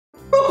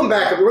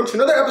back, everyone, to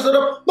another episode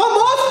of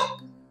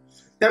Mumbles!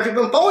 Now, if you've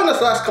been following us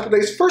the last couple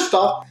days, first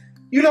off,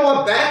 you know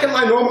I'm back at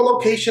my normal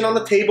location on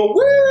the table.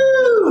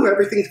 Woo!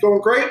 Everything's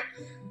going great.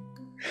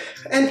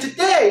 And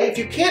today, if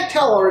you can't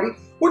tell already,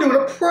 we're doing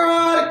a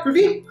product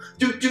review.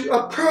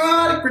 A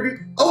product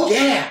review. Oh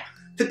yeah!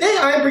 Today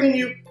I am bringing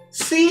you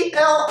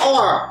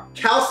CLR,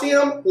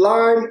 Calcium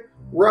Lime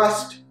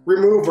Rust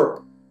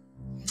Remover.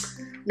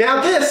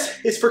 Now this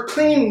is for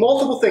cleaning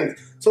multiple things.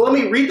 So let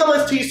me read the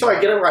list to you so I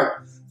get it right.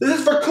 This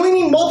is for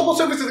cleaning multiple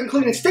surfaces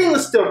including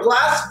stainless steel,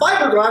 glass,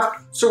 fiberglass,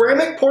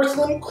 ceramic,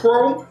 porcelain,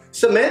 chrome,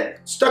 cement,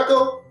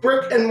 stucco,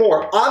 brick, and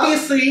more.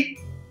 Obviously,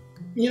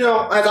 you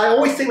know, as I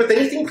always say with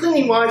anything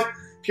cleaning wise,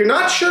 if you're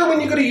not sure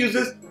when you're going to use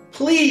this,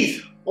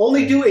 please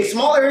only do a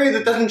small area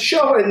that doesn't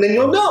show and then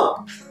you'll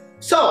know.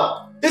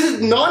 So, this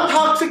is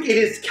non-toxic. It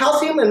is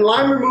calcium and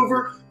lime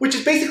remover, which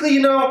is basically,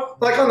 you know,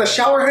 like on the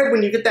shower head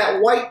when you get that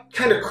white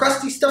kind of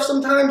crusty stuff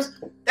sometimes.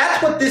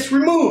 That's what this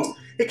removes.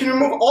 It can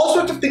remove all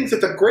sorts of things.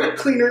 It's a great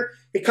cleaner.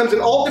 It comes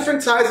in all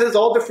different sizes,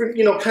 all different,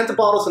 you know, kinds of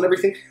bottles and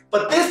everything.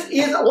 But this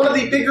is one of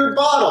the bigger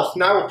bottles.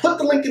 Now, I will put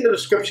the link in the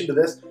description to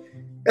this.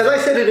 As I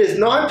said, it is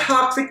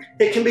non-toxic.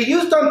 It can be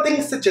used on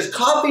things such as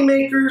coffee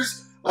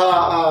makers,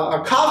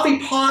 coffee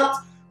pots,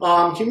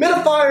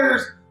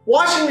 humidifiers,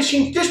 washing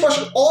machines,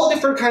 dishwashers, all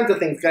different kinds of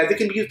things, guys. It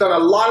can be used on a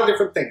lot of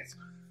different things.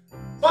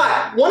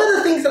 But one of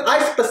the things that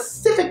I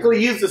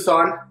specifically use this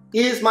on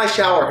is my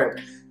shower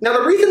head. Now,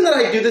 the reason that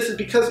I do this is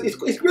because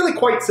it's really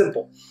quite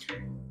simple.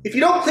 If you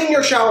don't clean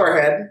your shower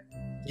head,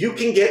 you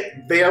can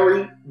get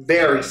very,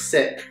 very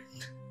sick.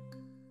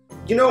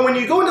 You know, when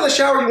you go into the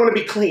shower, you want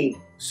to be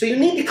clean. So you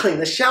need to clean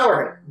the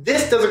shower head.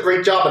 This does a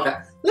great job of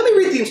that. Let me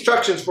read the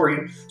instructions for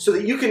you so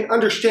that you can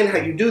understand how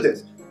you do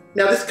this.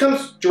 Now, this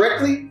comes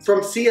directly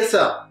from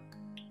CSL.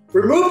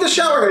 Remove the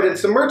shower head and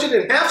submerge it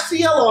in half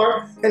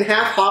CLR and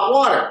half hot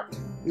water.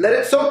 Let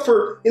it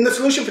soak in the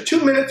solution for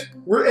 2 minutes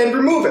and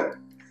remove it.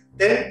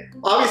 Then,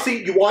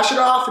 obviously, you wash it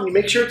off and you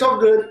make sure it's all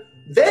good.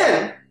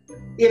 Then,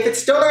 if it's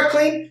still not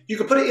clean, you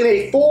can put it in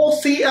a full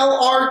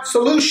CLR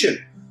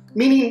solution,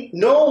 meaning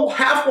no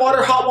half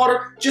water, hot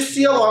water, just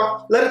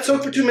CLR. Let it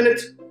soak for 2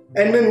 minutes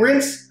and then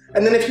rinse.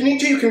 And then if you need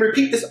to, you can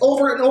repeat this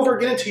over and over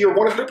again until you're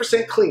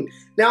 100% clean.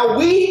 Now,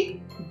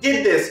 we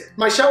did this.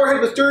 My shower head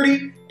was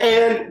dirty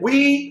and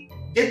we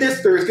did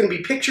this. There's going to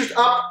be pictures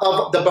up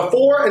of the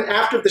before and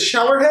after of the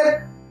shower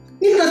head.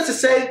 Needless to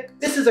say,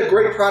 this is a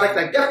great product.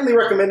 I definitely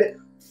recommend it.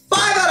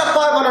 5 out of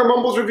 5 on our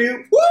Mumbles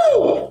review.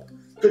 Woo!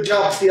 Good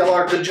job,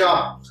 CLR. Good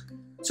job.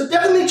 So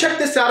definitely check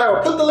this out. I will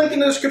put the link in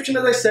the description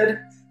as I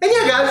said. And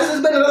yeah, guys, this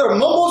has been another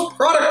Mumbles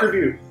product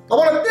review. I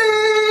want to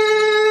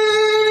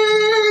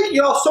thank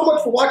y'all so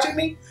much for watching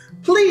me.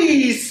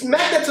 Please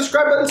smack that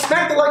subscribe button,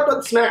 smack the like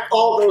button, smack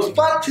all those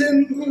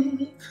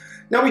buttons.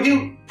 Now we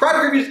do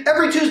product reviews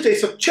every Tuesday,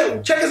 so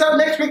check us out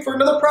next week for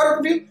another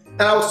product review.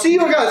 And I will see you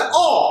guys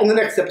all in the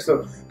next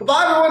episode.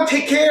 Bye-bye, everyone.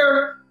 Take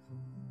care.